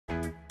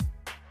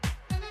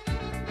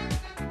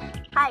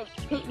Hi,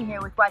 Payton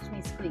here with Watch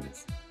Me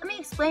Squeeze. Let me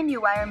explain to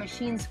you why our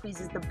machine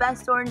squeezes the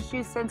best orange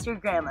juice since your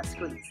grandma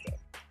squeezed it.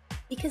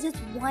 Because it's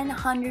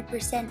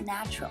 100%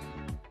 natural.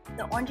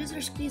 The oranges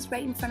are squeezed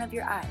right in front of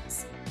your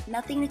eyes.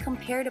 Nothing to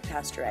compare to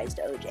pasteurized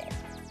OJ.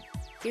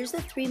 Here's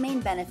the 3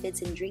 main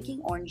benefits in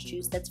drinking orange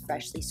juice that's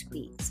freshly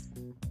squeezed.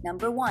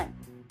 Number 1,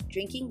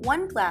 drinking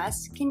 1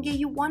 glass can give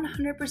you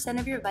 100%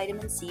 of your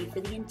vitamin C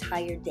for the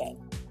entire day.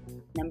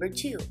 Number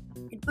 2,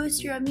 it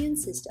boosts your immune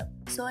system,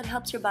 so it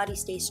helps your body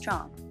stay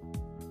strong.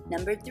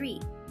 Number 3,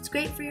 it's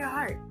great for your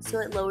heart, so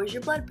it lowers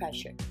your blood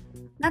pressure.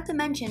 Not to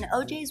mention,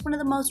 OJ is one of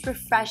the most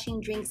refreshing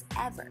drinks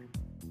ever.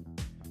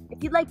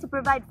 If you'd like to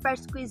provide fresh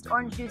squeezed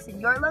orange juice in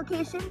your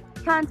location,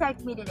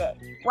 contact me today.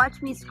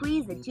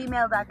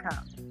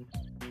 WatchMeSqueeze@gmail.com.